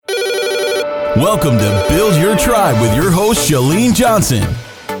Welcome to Build Your Tribe with your host, Chalene Johnson.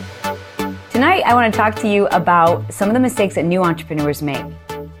 Tonight, I want to talk to you about some of the mistakes that new entrepreneurs make.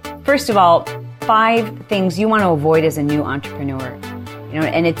 First of all, 5 things you want to avoid as a new entrepreneur.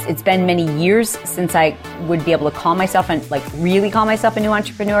 And it's been many years since I would be able to call myself and really call myself a new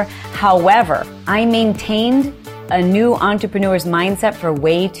entrepreneur. However, I maintained a new entrepreneur's mindset for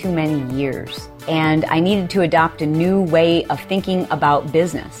way too many years. And I needed to adopt a new way of thinking about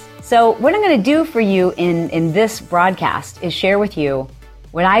business. So what I'm going to do for you in this broadcast is share with you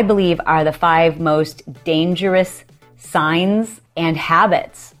what I believe are the 5 most dangerous signs and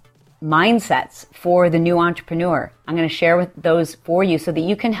habits, mindsets for the new entrepreneur. I'm going to share with those for you so that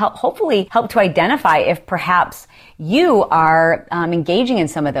you can hopefully help to identify if perhaps you are engaging in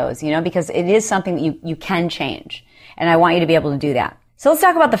some of those, because it is something that you can change. And I want you to be able to do that. So let's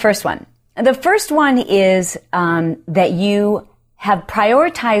talk about the first one. The first one is that you have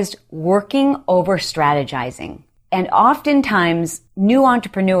prioritized working over strategizing. And oftentimes, new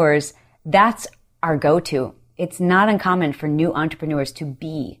entrepreneurs, that's our go-to. It's not uncommon for new entrepreneurs to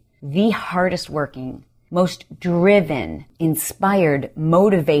be the hardest working, most driven, inspired,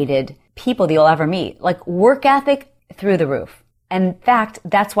 motivated people that you'll ever meet. Like work ethic through the roof. In fact,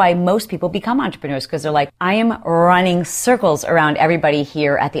 that's why most people become entrepreneurs, because they're like, I am running circles around everybody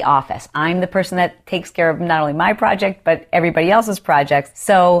here at the office. I'm the person that takes care of not only my project, but everybody else's projects.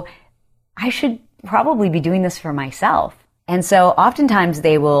 So I should probably be doing this for myself. And so oftentimes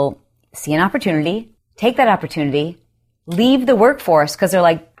they will see an opportunity, take that opportunity, leave the workforce because they're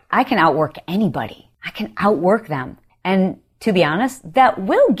like, I can outwork anybody. I can outwork them. And to be honest, that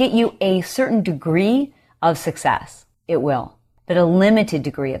will get you a certain degree of success. It will, but a limited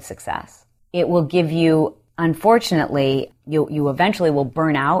degree of success. It will give you, unfortunately, you eventually will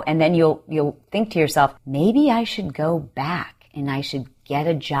burn out, and then you'll think to yourself, maybe I should go back and I should get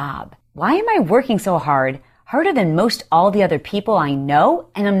a job. Why am I working so hard, harder than most all the other people I know,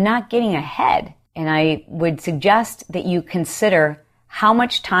 and I'm not getting ahead? And I would suggest that you consider how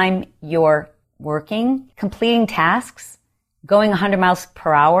much time you're working, completing tasks, going 100 miles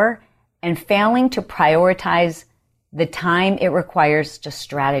per hour, and failing to prioritize the time it requires to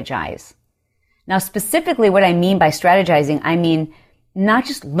strategize. Now, specifically what I mean by strategizing, I mean not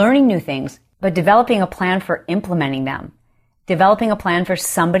just learning new things, but developing a plan for implementing them, developing a plan for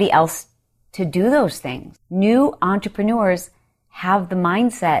somebody else to do those things. New entrepreneurs have the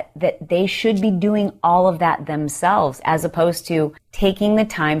mindset that they should be doing all of that themselves, as opposed to taking the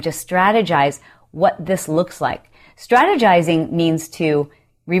time to strategize what this looks like. Strategizing means to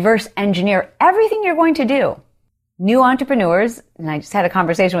reverse engineer everything you're going to do. New entrepreneurs, and I just had a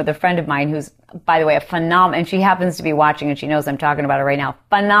conversation with a friend of mine who's, by the way, a phenomenal, and she happens to be watching and she knows I'm talking about her right now,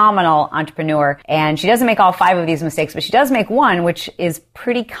 phenomenal entrepreneur. And she doesn't make all 5 of these mistakes, but she does make one, which is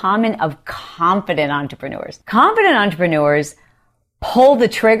pretty common of confident entrepreneurs. Confident entrepreneurs pull the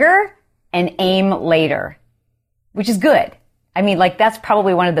trigger and aim later, which is good. I mean, that's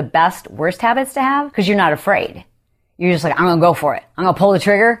probably one of the worst habits to have, because you're not afraid. You're just like, I'm going to go for it. I'm going to pull the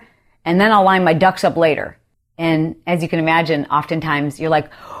trigger and then I'll line my ducks up later. And as you can imagine, oftentimes you're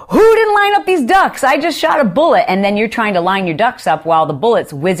like, who didn't line up these ducks? I just shot a bullet. And then you're trying to line your ducks up while the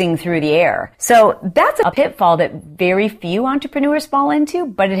bullet's whizzing through the air. So that's a pitfall that very few entrepreneurs fall into,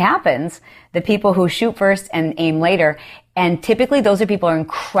 but it happens. The people who shoot first and aim later. And typically those are people who are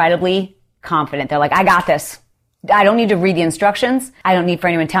incredibly confident. They're like, I got this. I don't need to read the instructions. I don't need for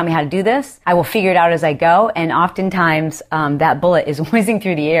anyone to tell me how to do this. I will figure it out as I go. And oftentimes that bullet is whizzing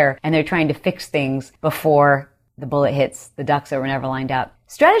through the air and they're trying to fix things before the bullet hits the ducks that were never lined up.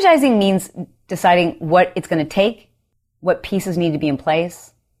 Strategizing means deciding what it's going to take, what pieces need to be in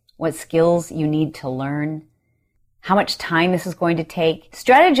place, what skills you need to learn, how much time this is going to take.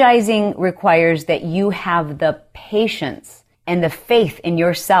 Strategizing requires that you have the patience and the faith in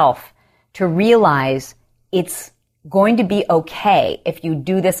yourself to realize it's going to be okay if you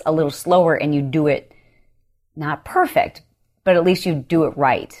do this a little slower and you do it not perfect, but at least you do it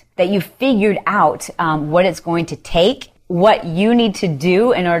right. That you figured out what it's going to take, what you need to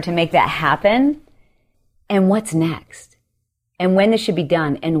do in order to make that happen, and what's next, and when this should be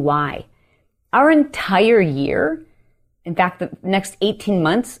done, and why. Our entire year, in fact, the next 18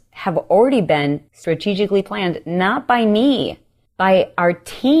 months have already been strategically planned, not by me, by our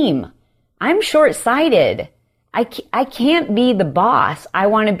team. I'm short-sighted. I can't be the boss. I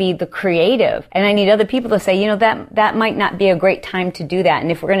want to be the creative. And I need other people to say, that might not be a great time to do that.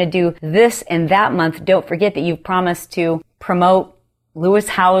 And if we're going to do this and that month, don't forget that you've promised to promote Lewis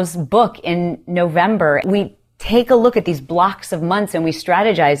Howes' book in November. We take a look at these blocks of months and we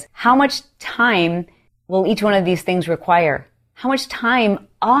strategize how much time will each one of these things require? how much time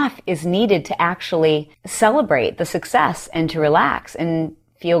off is needed to actually celebrate the success and to relax and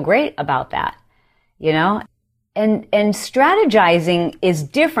feel great about that, you know? And strategizing is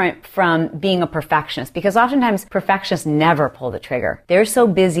different from being a perfectionist, because oftentimes perfectionists never pull the trigger. They're so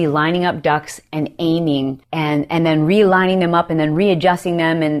busy lining up ducks and aiming and then realigning them up and then readjusting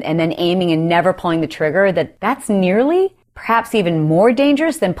them and then aiming and never pulling the trigger that's nearly, perhaps even more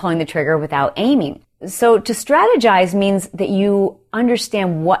dangerous than pulling the trigger without aiming. So to strategize means that you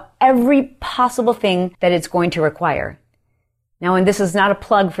understand what every possible thing that it's going to require. Now, and this is not a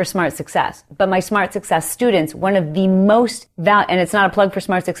plug for Smart Success, but my Smart Success students, one of the most and it's not a plug for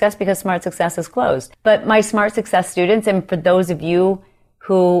Smart Success because Smart Success is closed, but my Smart Success students, and for those of you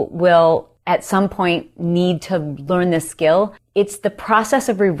who will at some point need to learn this skill, it's the process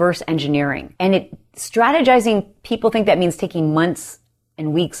of reverse engineering. And strategizing, people think that means taking months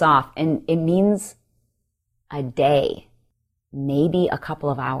and weeks off, and it means a day, maybe a couple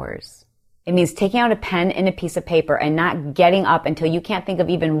of hours. It means taking out a pen and a piece of paper and not getting up until you can't think of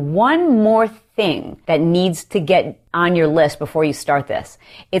even one more thing that needs to get on your list before you start this.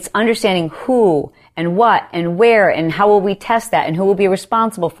 It's understanding who and what and where and how will we test that and who will be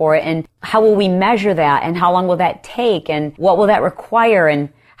responsible for it and how will we measure that and how long will that take and what will that require and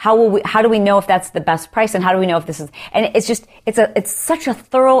how do we know if that's the best price and how do we know if this is, and it's such a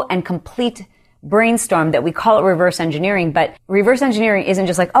thorough and complete brainstorm that we call it reverse engineering, but reverse engineering isn't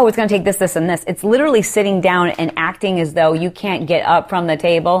just like, oh, it's going to take this, this, and this. It's literally sitting down and acting as though you can't get up from the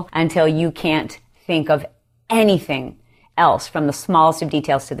table until you can't think of anything else, from the smallest of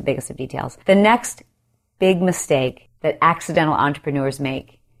details to the biggest of details. The next big mistake that accidental entrepreneurs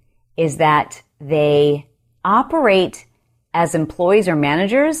make is that they operate as employees or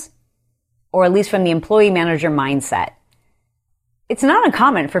managers, or at least from the employee manager mindset. It's not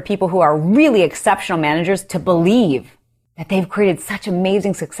uncommon for people who are really exceptional managers to believe that they've created such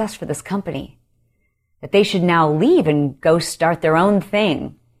amazing success for this company, that they should now leave and go start their own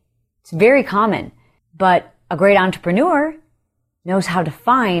thing. It's very common. But a great entrepreneur knows how to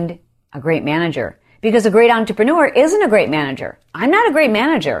find a great manager, because a great entrepreneur isn't a great manager. I'm not a great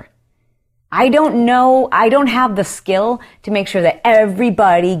manager. I don't have the skill to make sure that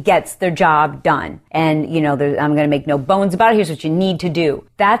everybody gets their job done. And, I'm going to make no bones about it. Here's what you need to do.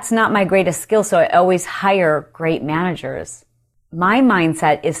 That's not my greatest skill, so I always hire great managers. My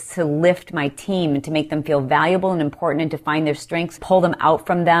mindset is to lift my team and to make them feel valuable and important and to find their strengths, pull them out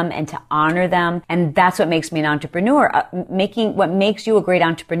from them and to honor them. And that's what makes me an entrepreneur. What makes you a great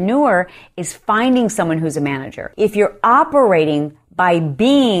entrepreneur is finding someone who's a manager. If you're operating by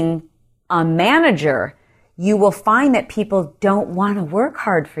being a manager, you will find that people don't want to work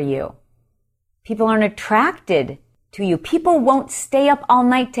hard for you. People aren't attracted to you. People won't stay up all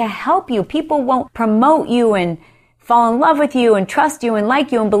night to help you. People won't promote you and fall in love with you and trust you and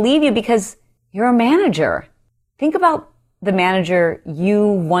like you and believe you because you're a manager. Think about the manager you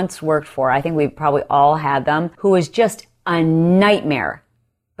once worked for. I think we've probably all had them, who was just a nightmare,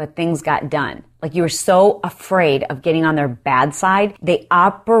 but things got done. Like, you were so afraid of getting on their bad side. They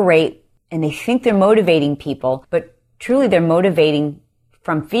operate and they think they're motivating people, but truly they're motivating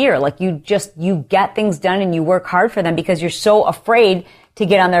from fear. Like, you get things done and you work hard for them because you're so afraid to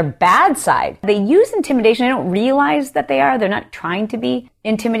get on their bad side. They use intimidation. They don't realize that they are. They're not trying to be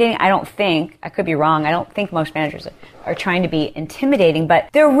intimidating. I don't think, I could be wrong. I don't think most managers are trying to be intimidating, but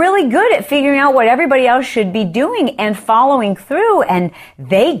they're really good at figuring out what everybody else should be doing and following through, and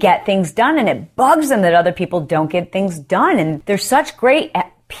they get things done, and it bugs them that other people don't get things done. And they're such great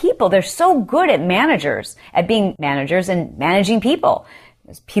people. They're so good at being managers and managing people.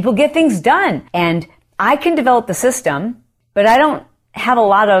 People get things done. And I can develop the system, but I don't have a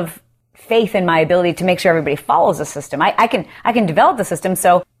lot of faith in my ability to make sure everybody follows the system. I can develop the system.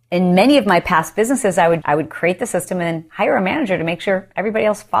 So in many of my past businesses, I would create the system and then hire a manager to make sure everybody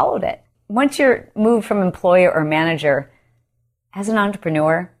else followed it. Once you're moved from employer or manager, as an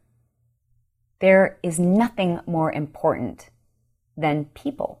entrepreneur, there is nothing more important than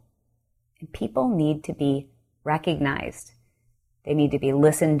people. And people need to be recognized. They need to be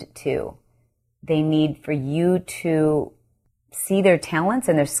listened to. They need for you to see their talents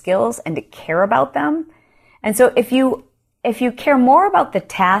and their skills and to care about them. And so if you care more about the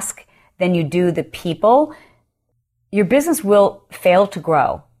task than you do the people, your business will fail to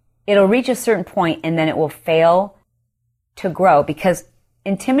grow. It'll reach a certain point and then it will fail to grow, because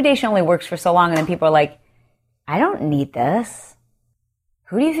intimidation only works for so long, and then people are like, I don't need this.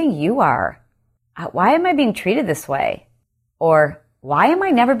 Who do you think you are? Why am I being treated this way? Or why am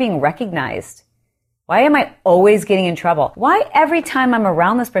I never being recognized? Why am I always getting in trouble? Why every time I'm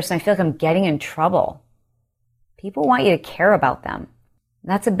around this person, I feel like I'm getting in trouble? People want you to care about them.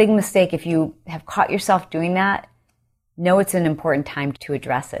 That's a big mistake. If you have caught yourself doing that, know it's an important time to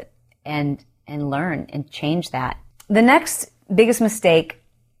address it and learn and change that. The next biggest mistake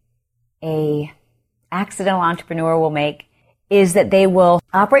a accidental entrepreneur will make is that they will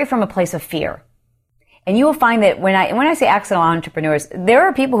operate from a place of fear. And you will find that when I say accidental entrepreneurs, there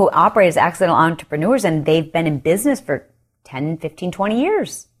are people who operate as accidental entrepreneurs and they've been in business for 10, 15, 20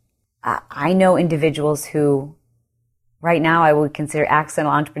 years. I know individuals who right now I would consider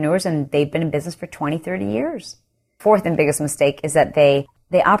accidental entrepreneurs and they've been in business for 20, 30 years. Fourth and biggest mistake is that they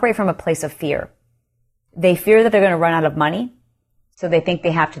operate from a place of fear. They fear that they're going to run out of money, so they think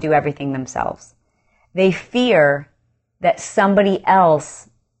they have to do everything themselves. They fear that somebody else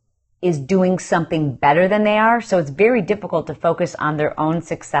is doing something better than they are, so it's very difficult to focus on their own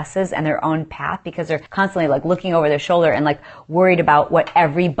successes and their own path because they're constantly like looking over their shoulder and like worried about what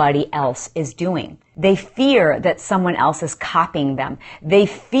everybody else is doing. They fear that someone else is copying them. They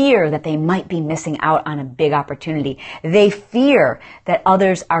fear that they might be missing out on a big opportunity. They fear that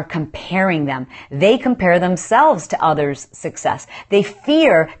others are comparing them. They compare themselves to others' success. They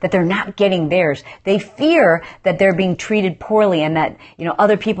fear that they're not getting theirs. They fear that they're being treated poorly and that,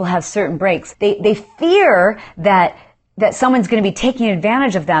 other people have certain breaks. They fear that someone's going to be taking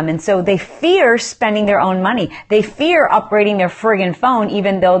advantage of them. And so they fear spending their own money. They fear upgrading their friggin' phone,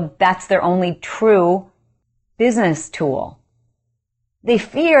 even though that's their only true business tool. They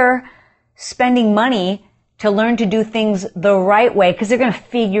fear spending money to learn to do things the right way because they're going to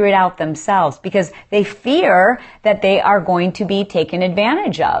figure it out themselves because they fear that they are going to be taken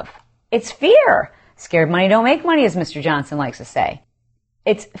advantage of. It's fear. Scared money don't make money, as Mr. Johnson likes to say.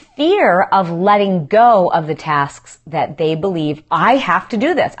 It's fear of letting go of the tasks that they believe, I have to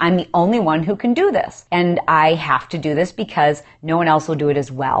do this. I'm the only one who can do this. And I have to do this because no one else will do it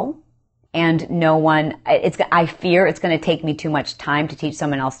as well. And I fear it's going to take me too much time to teach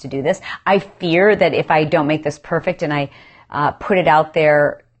someone else to do this. I fear that if I don't make this perfect and I put it out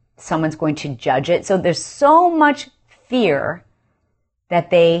there, someone's going to judge it. So there's so much fear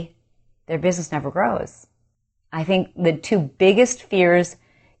that their business never grows. I think the two biggest fears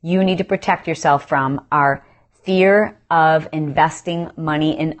you need to protect yourself from are fear of investing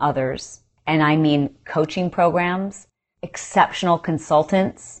money in others. And I mean coaching programs, exceptional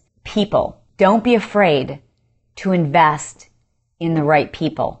consultants, people. Don't be afraid to invest in the right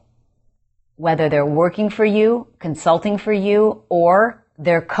people. Whether they're working for you, consulting for you, or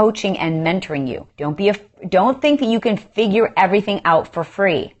they're coaching and mentoring you. Don't think that you can figure everything out for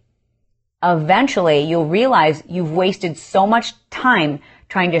free. Eventually, you'll realize you've wasted so much time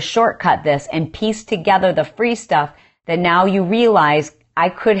trying to shortcut this and piece together the free stuff that now you realize I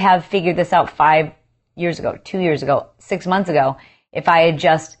could have figured this out 5 years ago, 2 years ago, 6 months ago, if I had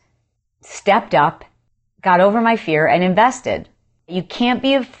just stepped up, got over my fear, and invested. You can't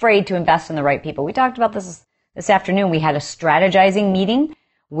be afraid to invest in the right people. We talked about this afternoon. We had a strategizing meeting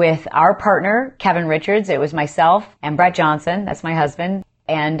with our partner, Kevin Richards. It was myself and Brett Johnson. That's my husband.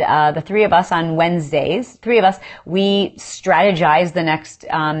 And the three of us on Wednesdays, we strategized the next,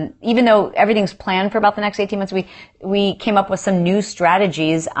 even though everything's planned for about the next 18 months, we came up with some new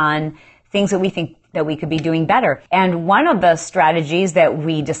strategies on things that we think that we could be doing better. And one of the strategies that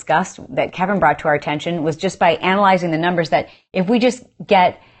we discussed, that Kevin brought to our attention, was just by analyzing the numbers that if we just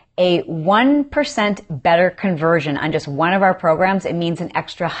get a 1% better conversion on just one of our programs, it means an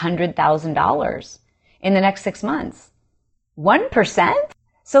extra $100,000 in the next 6 months. 1%?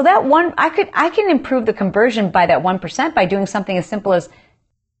 So that I can improve the conversion by that 1% by doing something as simple as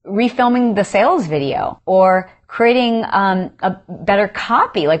refilming the sales video or creating a better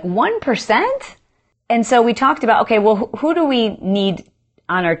copy, like 1%. And so we talked about, okay, well, who do we need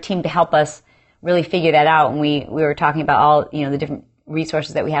on our team to help us really figure that out? And we were talking about all, the different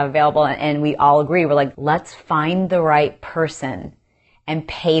resources that we have available, and we all agree. We're like, let's find the right person and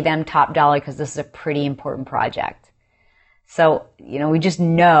pay them top dollar because this is a pretty important project. So, we just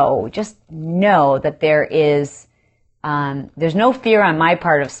know that there's no fear on my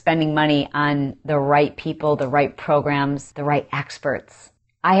part of spending money on the right people, the right programs, the right experts.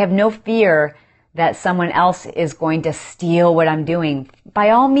 I have no fear that someone else is going to steal what I'm doing.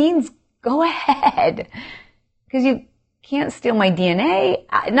 By all means, go ahead. Because you can't steal my DNA.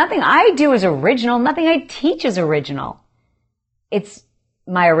 Nothing I do is original. Nothing I teach is original. It's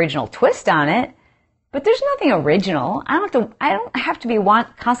my original twist on it. But there's nothing original. I don't have to be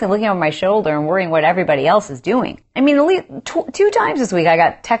constantly looking over my shoulder and worrying what everybody else is doing. I mean, at least 2 times this week I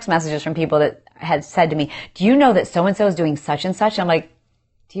got text messages from people that had said to me, do you know that so-and-so is doing such and such? I'm like,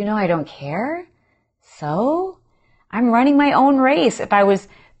 do you know I don't care? So? I'm running my own race. If I was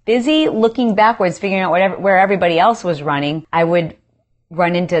busy looking backwards, figuring out where everybody else was running, I would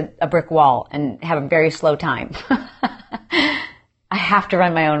run into a brick wall and have a very slow time. I have to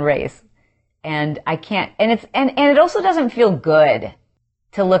run my own race. And I can't, and it also doesn't feel good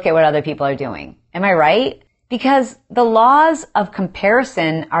to look at what other people are doing. Am I right? Because the laws of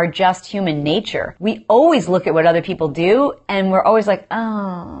comparison are just human nature. We always look at what other people do and we're always like,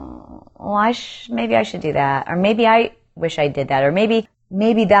 oh, well, maybe I should do that. Or maybe I wish I did that. Or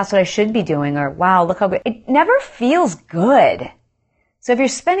maybe that's what I should be doing. Or wow, look how good. It never feels good. So if you're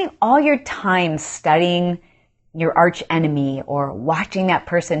spending all your time studying your arch enemy or watching that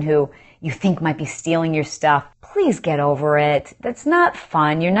person who you think might be stealing your stuff, please get over it. That's not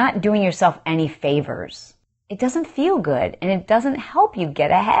fun. You're not doing yourself any favors. It doesn't feel good and it doesn't help you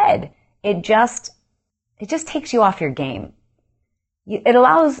get ahead. It just takes you off your game. It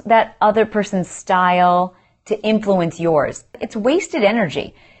allows that other person's style to influence yours. It's wasted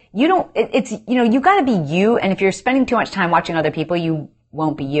energy. You gotta be you, and if you're spending too much time watching other people, you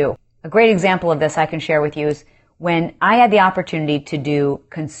won't be you. A great example of this I can share with you is when I had the opportunity to do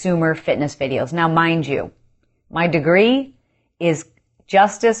consumer fitness videos. Now, mind you, my degree is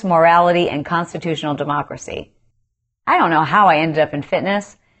justice, morality, and constitutional democracy. I don't know how I ended up in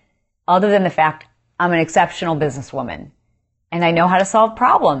fitness, other than the fact I'm an exceptional businesswoman. And I know how to solve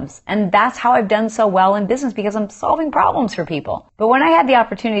problems. And that's how I've done so well in business, because I'm solving problems for people. But when I had the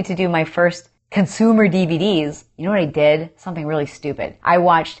opportunity to do my first consumer DVDs, you know what I did? Something really stupid. I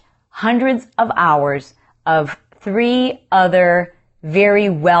watched hundreds of hours of 3 other very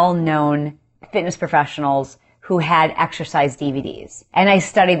well-known fitness professionals who had exercise DVDs. And I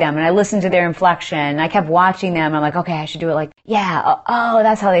studied them and I listened to their inflection and I kept watching them. I'm like, okay, I should do it like, yeah, oh,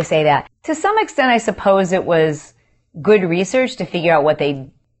 that's how they say that. To some extent, I suppose it was good research to figure out what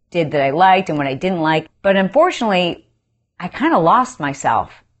they did that I liked and what I didn't like. But unfortunately, I kind of lost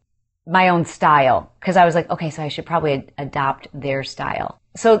myself, my own style, because I was like, okay, so I should probably adopt their style.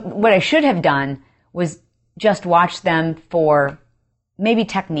 So what I should have done was just watch them for maybe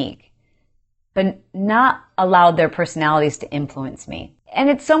technique, but not allowed their personalities to influence me. And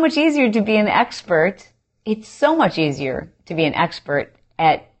it's so much easier to be an expert. It's so much easier to be an expert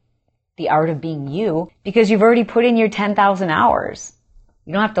at the art of being you because you've already put in your 10,000 hours.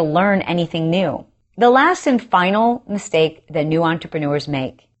 You don't have to learn anything new. The last and final mistake that new entrepreneurs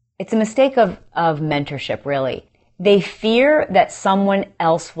make, it's a mistake of mentorship, really. They fear that someone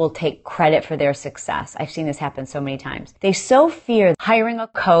else will take credit for their success. I've seen this happen so many times. They so fear hiring a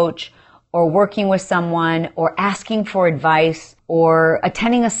coach or working with someone or asking for advice or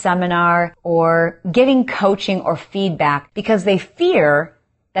attending a seminar or getting coaching or feedback because they fear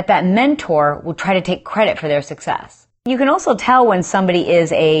that that mentor will try to take credit for their success. You can also tell when somebody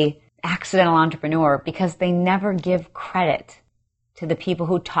is a accidental entrepreneur because they never give credit to the people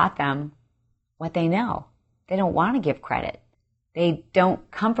who taught them what they know. They don't want to give credit. They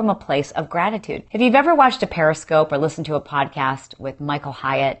don't come from a place of gratitude. If you've ever watched a Periscope or listened to a podcast with Michael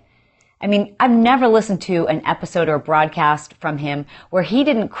Hyatt, I mean, I've never listened to an episode or broadcast from him where he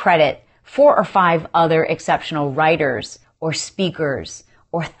didn't credit 4 or 5 other exceptional writers or speakers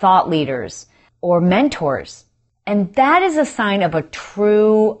or thought leaders or mentors. And that is a sign of a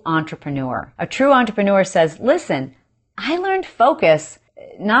true entrepreneur. A true entrepreneur says, listen, I learned focus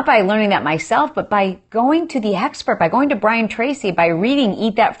not by learning that myself, but by going to the expert, by going to Brian Tracy, by reading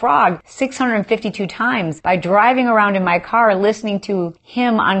Eat That Frog 652 times, by driving around in my car listening to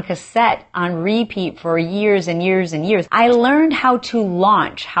him on cassette on repeat for years and years and years. I learned how to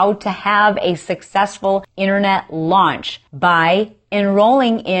launch, how to have a successful internet launch by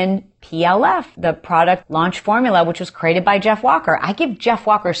enrolling in PLF, the product launch formula, which was created by Jeff Walker. I give Jeff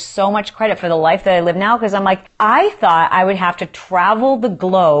Walker so much credit for the life that I live now because I'm like, I thought I would have to travel the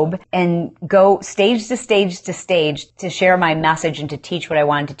globe and go stage to stage to stage to share my message and to teach what I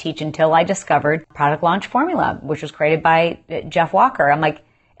wanted to teach until I discovered product launch formula, which was created by Jeff Walker. I'm like,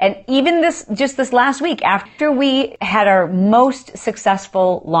 and even this last week, after we had our most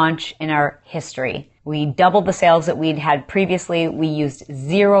successful launch in our history, we doubled the sales that we'd had previously. We used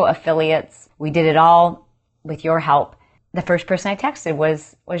 0 affiliates. We did it all with your help. The first person I texted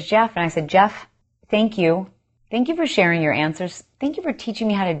was Jeff. And I said, Jeff, thank you. Thank you for sharing your answers. Thank you for teaching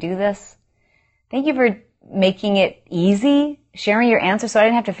me how to do this. Thank you for making it easy, sharing your answers so I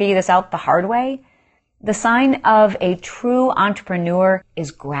didn't have to figure this out the hard way. The sign of a true entrepreneur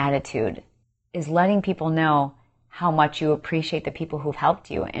is gratitude, is letting people know how much you appreciate the people who've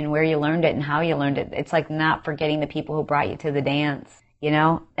helped you and where you learned it and how you learned it. It's like not forgetting the people who brought you to the dance, you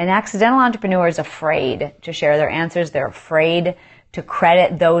know? An accidental entrepreneur is afraid to share their answers. They're afraid to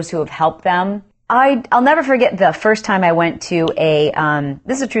credit those who have helped them. I'll never forget the first time I went to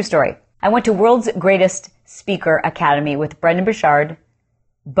this is a true story. I went to World's Greatest Speaker Academy with Brendon Burchard,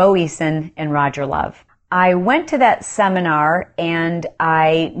 Bo Eason, and Roger Love. I went to that seminar and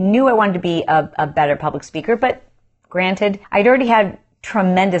I knew I wanted to be a better public speaker, but granted, I'd already had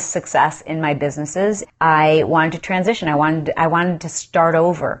tremendous success in my businesses. I wanted to transition. I wanted to start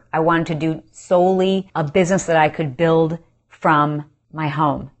over. I wanted to do solely a business that I could build from my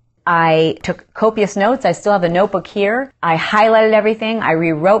home. I took copious notes. I still have the notebook here. I highlighted everything. I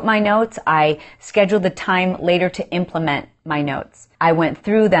rewrote my notes. I scheduled the time later to implement my notes. I went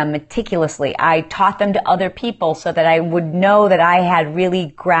through them meticulously. I taught them to other people so that I would know that I had really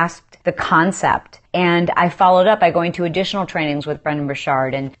grasped the concept. And I followed up by going to additional trainings with Brendon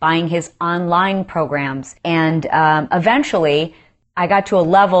Burchard and buying his online programs. And eventually, I got to a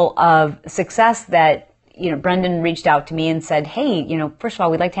level of success that Brendon reached out to me and said, hey, first of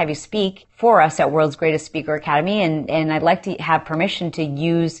all, we'd like to have you speak for us at World's Greatest Speaker Academy, and I'd like to have permission to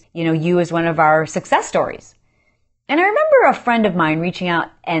use, you as one of our success stories. And I remember a friend of mine reaching out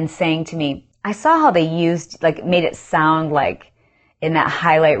and saying to me, I saw how they made it sound like in that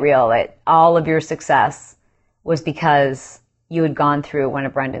highlight reel that all of your success was because you had gone through one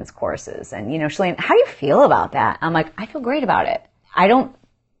of Brendon's courses. And, Chalene, how do you feel about that? I'm like, I feel great about it. I don't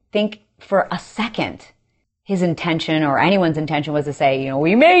think for a second his intention or anyone's intention was to say,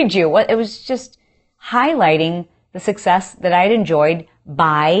 we made you. It was just highlighting the success that I'd enjoyed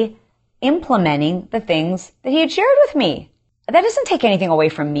by implementing the things that he had shared with me. That doesn't take anything away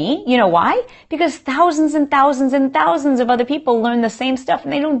from me. You know why? Because thousands and thousands and thousands of other people learn the same stuff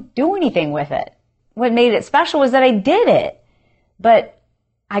and they don't do anything with it. What made it special was that I did it. But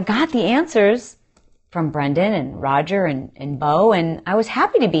I got the answers from Brendon and Roger and Bo, and I was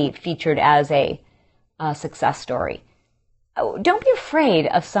happy to be featured as a success story. Don't be afraid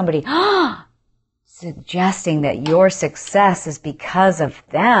of somebody suggesting that your success is because of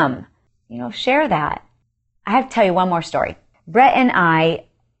them. Share that. I have to tell you one more story. Brett and I,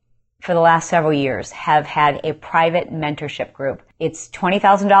 for the last several years, have had a private mentorship group. It's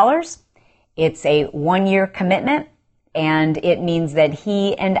 $20,000. It's a 1-year commitment, and it means that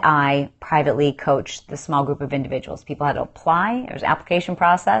he and I privately coach the small group of individuals. People had to apply. There's an application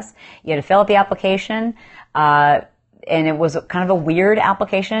process. You had to fill out the application, and it was kind of a weird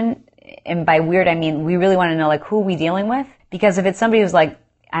application. And by weird, I mean we really want to know who are we dealing with? Because if it's somebody who's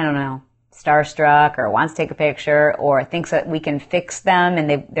starstruck or wants to take a picture or thinks that we can fix them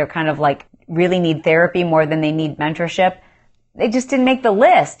and they're kind of really need therapy more than they need mentorship, they just didn't make the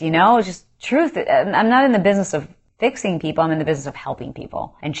list. It's just truth. I'm not in the business of fixing people. I'm in the business of helping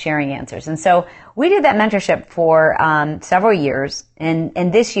people and sharing answers. And so we did that mentorship for several years. And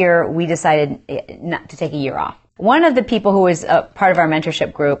this year we decided not to take a year off. One of the people who was a part of our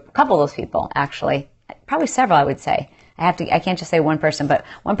mentorship group, a couple of those people actually, probably several I would say. I can't just say one person, but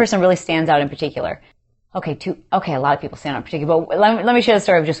one person really stands out in particular. Okay, a lot of people stand out in particular, but let me share the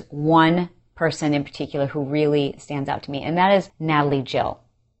story of just one person in particular who really stands out to me, and that is Natalie Jill.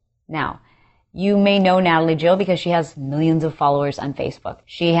 Now, you may know Natalie Jill because she has millions of followers on Facebook.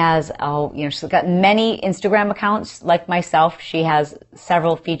 She has, she's got many Instagram accounts like myself. She has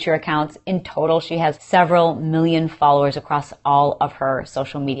several feature accounts. In total, she has several million followers across all of her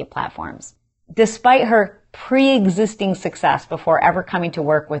social media platforms. Despite her pre-existing success before ever coming to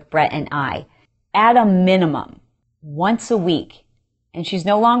work with Brett and I, at a minimum, once a week, and she's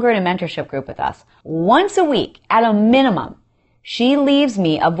no longer in a mentorship group with us, once a week, at a minimum, she leaves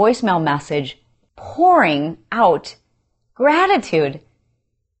me a voicemail message pouring out gratitude.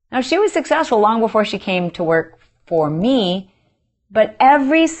 Now, she was successful long before she came to work for me, but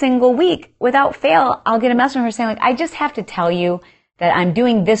every single week, without fail, I'll get a message from her saying, I just have to tell you that I'm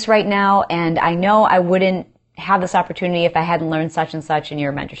doing this right now, and I know I wouldn't have this opportunity if I hadn't learned such and such in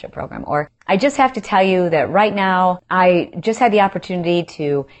your mentorship program. Or I just have to tell you that right now, I just had the opportunity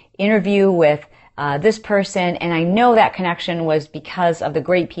to interview with this person, and I know that connection was because of the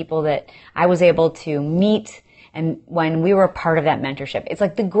great people that I was able to meet and when we were part of that mentorship. It's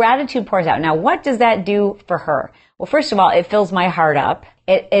like the gratitude pours out. Now, what does that do for her? Well, first of all, it fills my heart up.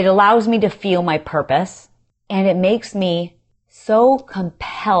 It allows me to feel my purpose, and it makes me so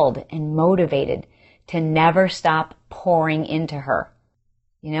compelled and motivated to never stop pouring into her.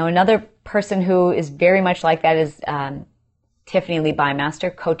 Another person who is very much like that is Tiffany Lee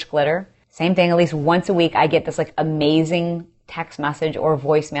Bymaster, Coach Glitter. Same thing, at least once a week, I get this amazing text message or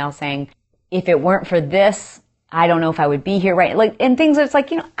voicemail saying, if it weren't for this, I don't know if I would be here, right? And things that's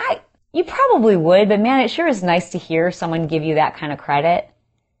you probably would, but man, it sure is nice to hear someone give you that kind of credit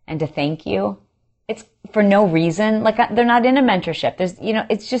and to thank you. It's for no reason. They're not in a mentorship.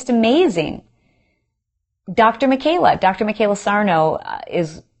 It's just amazing. Dr. Michaela Sarno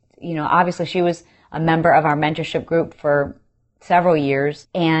is, obviously she was a member of our mentorship group for several years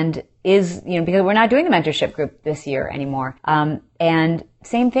and is, because we're not doing the mentorship group this year anymore. And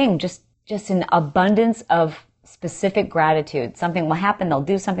same thing, just an abundance of specific gratitude. Something will happen, they'll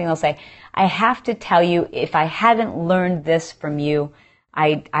do something, they'll say, I have to tell you, if I hadn't learned this from you,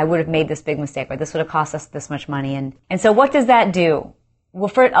 I would have made this big mistake, or this would have cost us this much money. And so what does that do?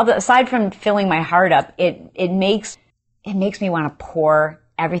 Well, aside from filling my heart up, it makes me want to pour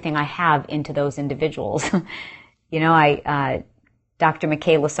everything I have into those individuals. Dr.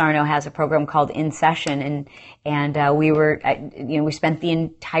 Michaela Sarno has a program called In Session, and we spent the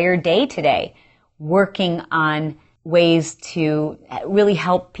entire day today working on ways to really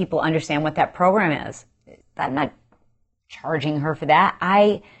help people understand what that program is. I'm not charging her for that.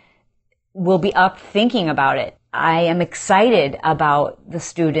 I will be up thinking about it. I am excited about the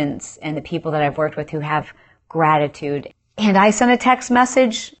students and the people that I've worked with who have gratitude. And I sent a text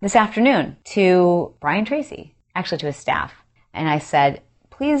message this afternoon to Brian Tracy, actually to his staff. And I said,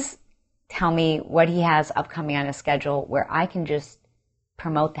 please tell me what he has upcoming on his schedule where I can just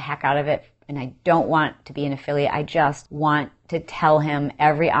promote the heck out of it. And I don't want to be an affiliate. I just want to tell him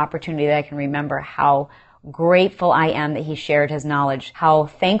every opportunity that I can remember how grateful I am that he shared his knowledge, how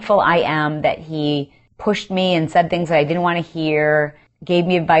thankful I am that he pushed me and said things that I didn't want to hear, gave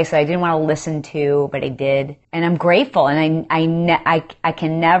me advice that I didn't want to listen to, but I did. And I'm grateful. And I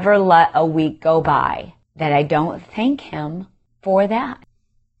can never let a week go by that I don't thank him for that.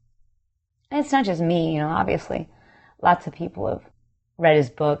 And it's not just me, obviously. Lots of people have read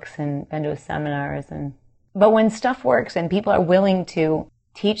his books and been to his seminars. But when stuff works and people are willing to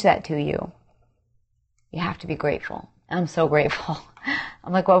teach that to you, you have to be grateful. I'm so grateful.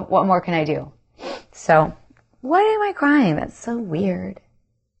 I'm like, what more can I do? So, why am I crying? That's so weird.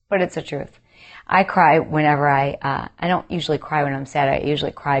 But it's the truth. I cry whenever I don't usually cry when I'm sad. I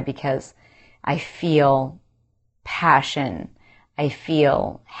usually cry because I feel passion. I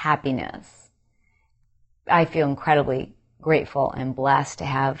feel happiness. I feel incredibly grateful and blessed to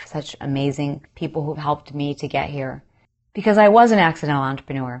have such amazing people who've helped me to get here. Because I was an accidental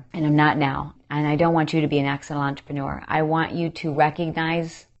entrepreneur, and I'm not now. And I don't want you to be an accidental entrepreneur. I want you to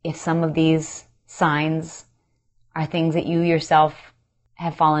recognize if some of these signs are things that you yourself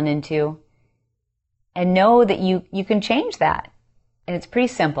have fallen into, and know that you can change that. And it's pretty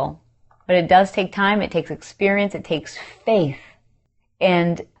simple, but it does take time. It takes experience. It takes faith.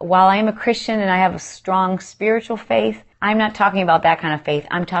 And while I am a Christian and I have a strong spiritual faith, I'm not talking about that kind of faith.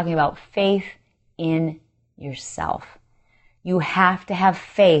 I'm talking about faith in yourself. You have to have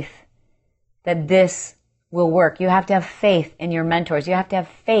faith that this will work. You have to have faith in your mentors. You have to have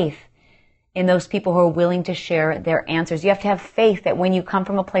faith in those people who are willing to share their answers. You have to have faith that when you come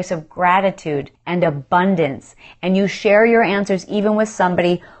from a place of gratitude and abundance, and you share your answers even with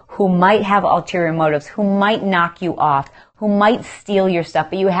somebody who might have ulterior motives, who might knock you off, who might steal your stuff,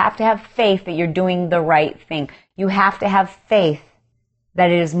 but you have to have faith that you're doing the right thing. You have to have faith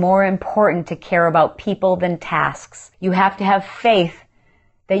that it is more important to care about people than tasks. You have to have faith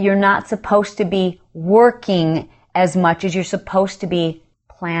that you're not supposed to be working as much as you're supposed to be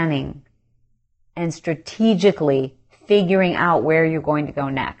planning and strategically figuring out where you're going to go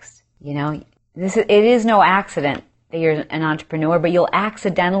next. It is no accident that you're an entrepreneur, but you'll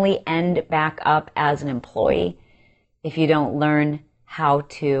accidentally end back up as an employee if you don't learn how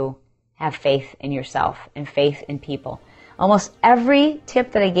to have faith in yourself and faith in people. Almost every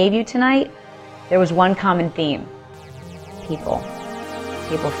tip that I gave you tonight, there was one common theme. People.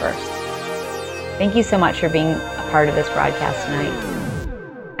 People first. Thank you so much for being a part of this broadcast tonight.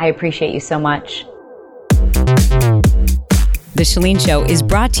 I appreciate you so much. The Chalene Show is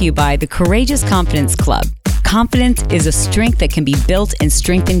brought to you by the Courageous Confidence Club. Confidence is a strength that can be built and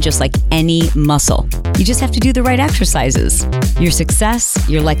strengthened just like any muscle. You just have to do the right exercises. Your success,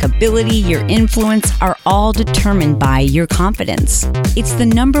 your likability, your influence are all determined by your confidence. It's the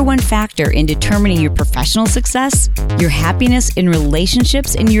number one factor in determining your professional success, your happiness in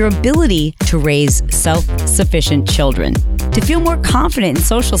relationships, and your ability to raise self-sufficient children. To feel more confident in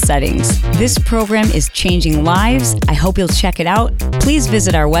social settings, this program is changing lives. I hope you'll check it out. Please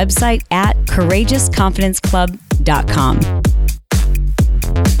visit our website at courageousconfidenceclub.com.